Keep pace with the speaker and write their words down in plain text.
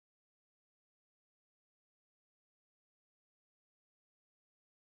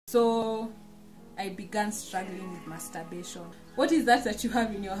So I began struggling with masturbation. What is that you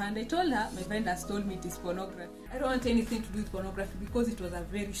have in your hand? I told her, my friend has told me it is pornography. I don't want anything to do with pornography because it was a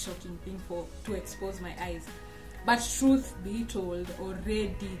very shocking thing to expose my eyes. But truth be told,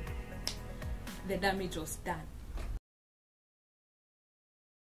 already the damage was done.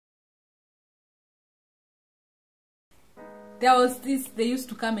 There was this, they used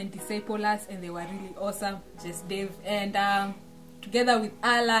to come and disciple us, and they were really awesome. Just Dave and together with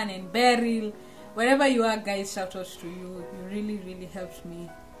Alan and Beryl. Wherever you are, guys, shout out to you. You really helped me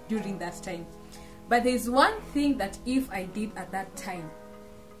during that time. But there's one thing that if I did at that time,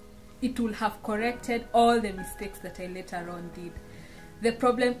 it will have corrected all the mistakes that I later on did. The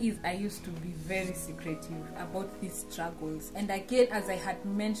problem is I used to be very secretive about these struggles. And again, as I had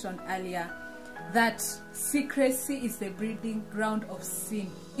mentioned earlier, that secrecy is the breeding ground of sin.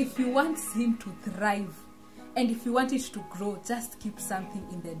 If you want sin to thrive, and if you want it to grow, just keep something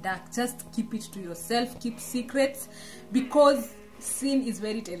in the dark. Just keep it to yourself. Keep secrets, because sin is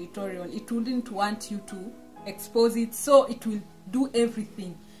very territorial. It wouldn't want you to expose it, so it will do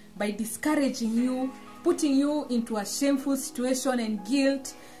everything by discouraging you, putting you into a shameful situation and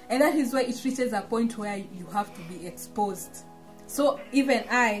guilt. And that is why it reaches a point where you have to be exposed. So even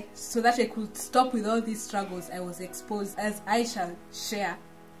I, so that I could stop with all these struggles, I was exposed, as I shall share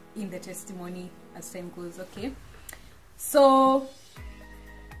in the testimony as time goes. Okay, so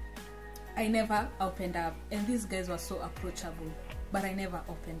I never opened up, and these guys were so approachable, but I never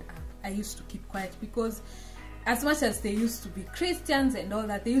opened up. I used to keep quiet, because as much as they used to be Christians and all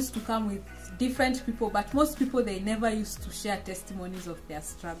that, they used to come with different people, but most people, they never used to share testimonies of their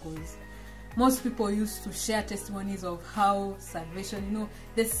struggles. Most people used to share testimonies of how salvation, you know,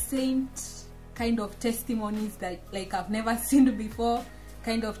 the saint kind of testimonies that like I've never seen before,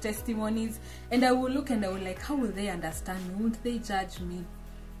 kind of testimonies. And I will look and I will like, how will they understand me? Won't they judge me?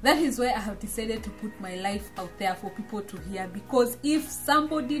 That is why I have decided to put my life out there for people to hear. Because if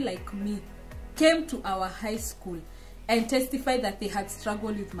somebody like me came to our high school and testified that they had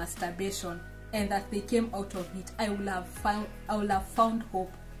struggled with masturbation and that they came out of it, I would have found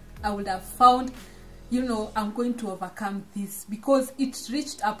hope. I would have found, you know, I'm going to overcome this, because it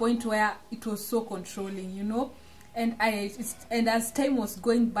reached a point where it was so controlling, you know. And as time was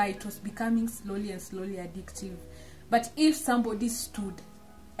going by, it was becoming slowly and slowly addictive. But if somebody stood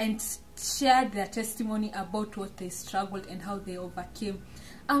and shared their testimony about what they struggled and how they overcame,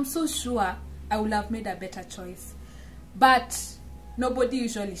 I'm so sure I would have made a better choice. But nobody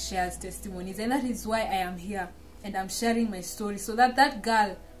usually shares testimonies, and that is why I am here and I'm sharing my story, so that that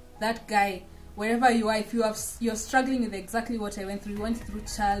girl, that guy, wherever you are, if you're struggling with exactly what I went through, you went through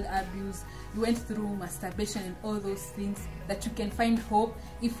child abuse, you went through masturbation and all those things, that you can find hope.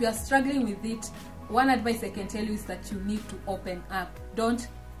 If you are struggling with it, one advice I can tell you is that you need to open up. Don't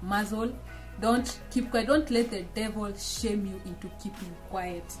muzzle, don't keep quiet, don't let the devil shame you into keeping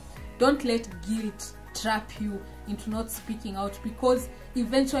quiet. Don't let guilt trap you into not speaking out, because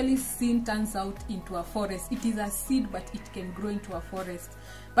eventually sin turns out into a forest. It is a seed, but it can grow into a forest.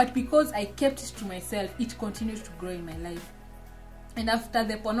 But because I kept it to myself, it continued to grow in my life. And after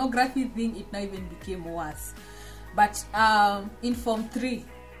the pornography thing, it now even became worse. But in Form 3,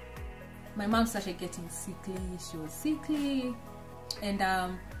 my mom started getting sickly. She was sickly, and I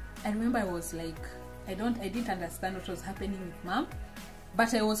remember I was like, I didn't understand what was happening with mom,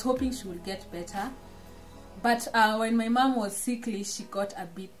 but I was hoping she would get better. But when my mom was sickly, she got a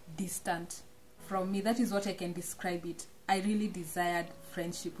bit distant from me. That is what I can describe it. I really desired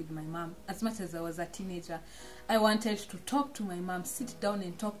friendship with my mom. As much as I was a teenager, I wanted to talk to my mom, sit down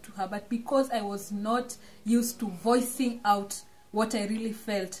and talk to her. But because I was not used to voicing out what I really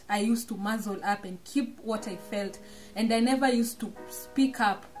felt, I used to muzzle up and keep what I felt. And I never used to speak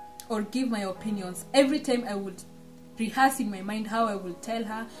up or give my opinions. Every time I would rehearse in my mind how I will tell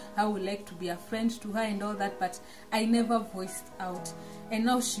her, how I would like to be a friend to her and all that, but I never voiced out. And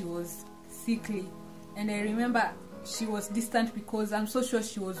now she was sickly, and I remember she was distant because I'm so sure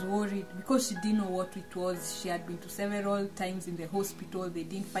she was worried, because she didn't know what it was. She had been to several times in the hospital, they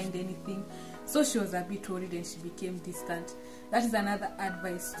didn't find anything, so she was a bit worried and she became distant. That is another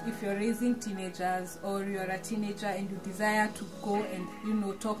advice. If you're raising teenagers, or you're a teenager and you desire to go and, you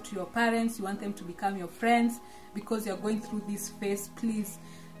know, talk to your parents, you want them to become your friends because you're going through this phase, please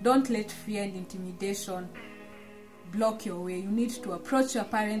don't let fear and intimidation block your way. You need to approach your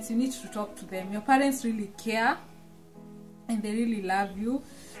parents, you need to talk to them. Your parents really care and they really love you.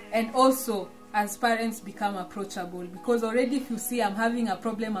 And also, as parents, become approachable, because already if you see I'm having a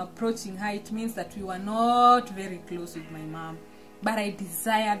problem approaching her, it means that we were not very close with my mom. But I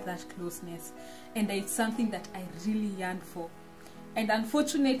desired that closeness, and it's something that I really yearned for. And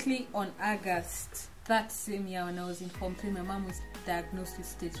unfortunately, on August that same year, when I was in Form 3, my mom was diagnosed with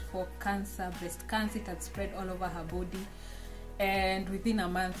stage 4 cancer, breast cancer. It had spread all over her body, and within a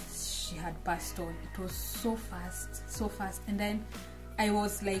month she had passed on. It was so fast. And then I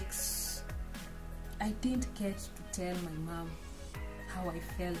was like, I didn't get to tell my mom how I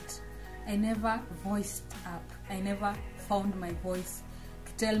felt. I never voiced up. I never found my voice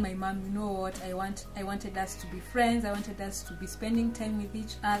to tell my mom, you know what, I wanted us to be friends. I wanted us to be spending time with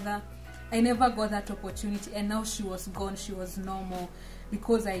each other. I never got that opportunity, and now she was gone. She was no more,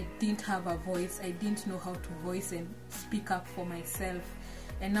 because I didn't have a voice. I didn't know how to voice and speak up for myself.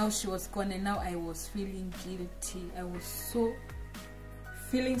 And now she was gone, and now I was feeling guilty. I was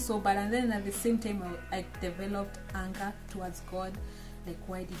feeling so bad. And then at the same time, I developed anger towards God. Like,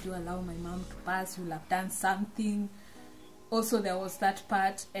 why did you allow my mom to pass? You'll have done something. Also, there was that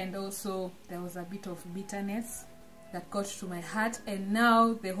part, and also there was a bit of bitterness that got to my heart. And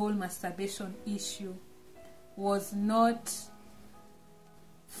now the whole masturbation issue was not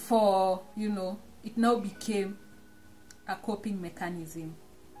for, you know, it now became a coping mechanism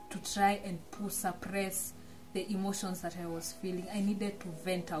to try and suppress the emotions that I was feeling. I needed to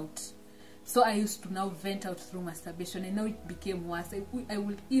vent out. So I used to now vent out through masturbation, and now it became worse. I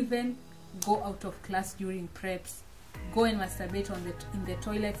would even go out of class during preps, go and masturbate in the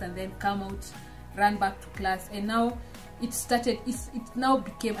toilets, and then come out, run back to class. And now I now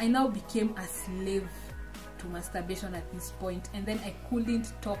became a slave to masturbation at this point. And then I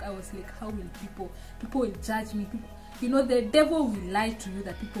couldn't talk. I was like, how will people will judge me? You know, the devil will lie to you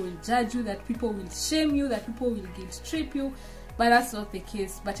that people will judge you, that people will shame you, that people will guilt trip you. But that's not the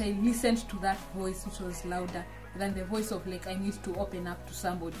case. But I listened to that voice, which was louder than the voice of, like, I need to open up to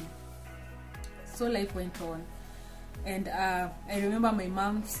somebody. So life went on. And I remember my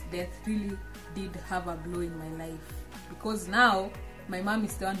mom's death really did have a blow in my life, because now my mom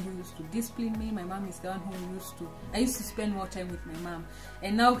is the one who used to discipline me. My mom is the one who I used to spend more time with my mom,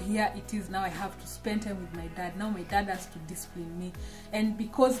 and now here it is, now I have to spend time with my dad. Now my dad has to discipline me. And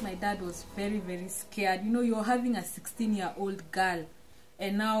because my dad was very, very scared, you know, you're having a 16-year-old girl,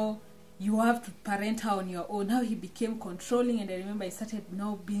 and now you have to parent her on your own. Now he became controlling, and I remember I started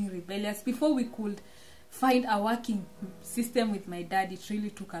now being rebellious. Before we could find a working system with my dad, it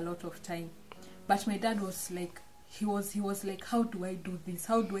really took a lot of time. But my dad was like, he was like, how do I do this?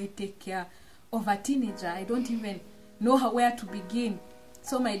 How do I take care of a teenager? I don't even know where to begin.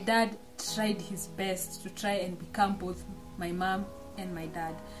 So my dad tried his best to try and become both my mom and my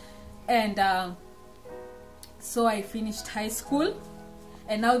dad. And so I finished high school,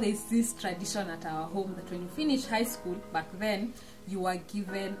 and now there's this tradition at our home that when you finish high school, back then, you were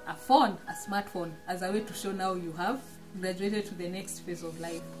given a smartphone, as a way to show now you have graduated to the next phase of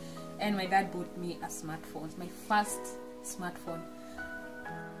life. And my dad bought me a smartphone, my first smartphone.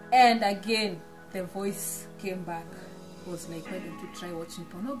 And again, the voice came back. It was like, why don't you try watching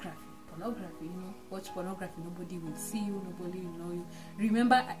pornography? Pornography, you know, watch pornography, nobody will see you, nobody will know you.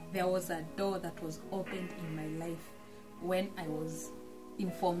 Remember, there was a door that was opened in my life when I was in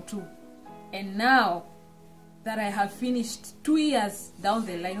Form 2. And now that I have finished 2 years down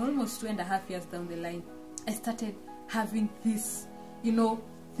the line, almost 2.5 years down the line, I started having this, you know,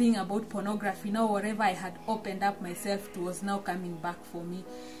 thing about pornography. Now whatever I had opened up myself to was now coming back for me,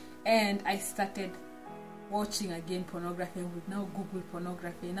 and I started watching again pornography. I would now Google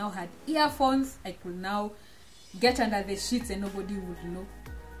pornography. I now had earphones. I could now get under the sheets and nobody would know.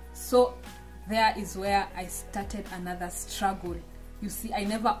 So there is where I started another struggle. You see, I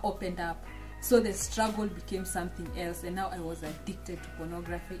never opened up, so the struggle became something else, and now I was addicted to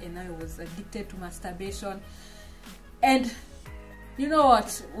pornography, and now I was addicted to masturbation. And you know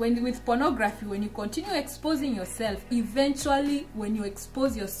what, with pornography, when you continue exposing yourself, eventually when you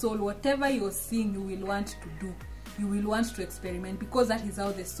expose your soul, whatever you're seeing, you will want to do. You will want to experiment, because that is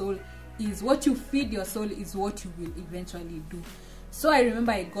how the soul is. What you feed your soul is what you will eventually do. So I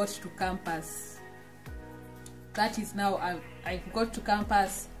remember I got to campus. That is now, I got to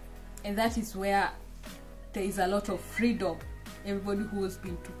campus, and that is where there is a lot of freedom. Everybody who has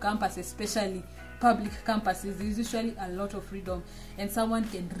been to campus, especially public campuses, there's usually a lot of freedom, and someone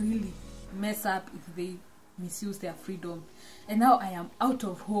can really mess up if they misuse their freedom. And now I am out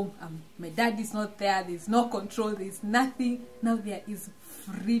of home. My dad is not there. There's no control. There's nothing. Now there is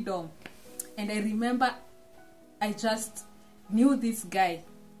freedom. And I remember I just knew this guy,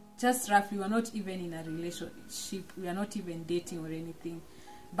 just roughly. We were not even in a relationship. We are not even dating or anything.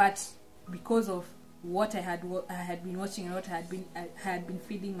 But because of what I had been watching and what I had been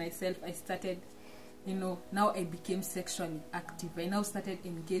feeding myself, I started, you know, now I became sexually active. I now started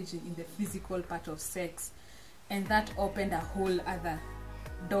engaging in the physical part of sex. and that opened a whole other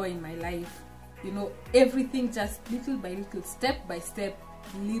door in my life. You know, everything just little by little, step by step,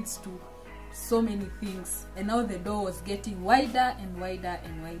 leads to so many things. And now the door was getting wider and wider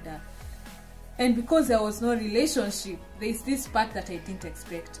and wider. And because there was no relationship, there's this part that I didn't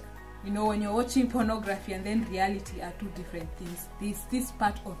expect. You know, when you're watching pornography and then reality are two different things. There's this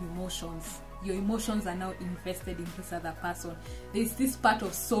part of emotions. Your emotions are now invested in this other person. There's this part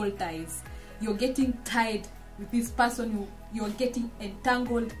of soul ties. You're getting tied with this person. You're getting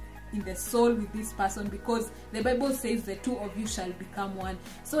entangled in the soul with this person, because the Bible says the two of you shall become one.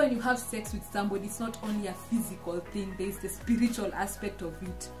 So when you have sex with somebody, it's not only a physical thing. There's the spiritual aspect of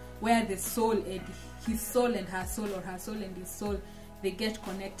it, where the soul and his soul and her soul, or her soul and his soul, they get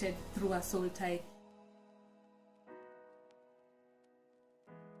connected through a soul tie.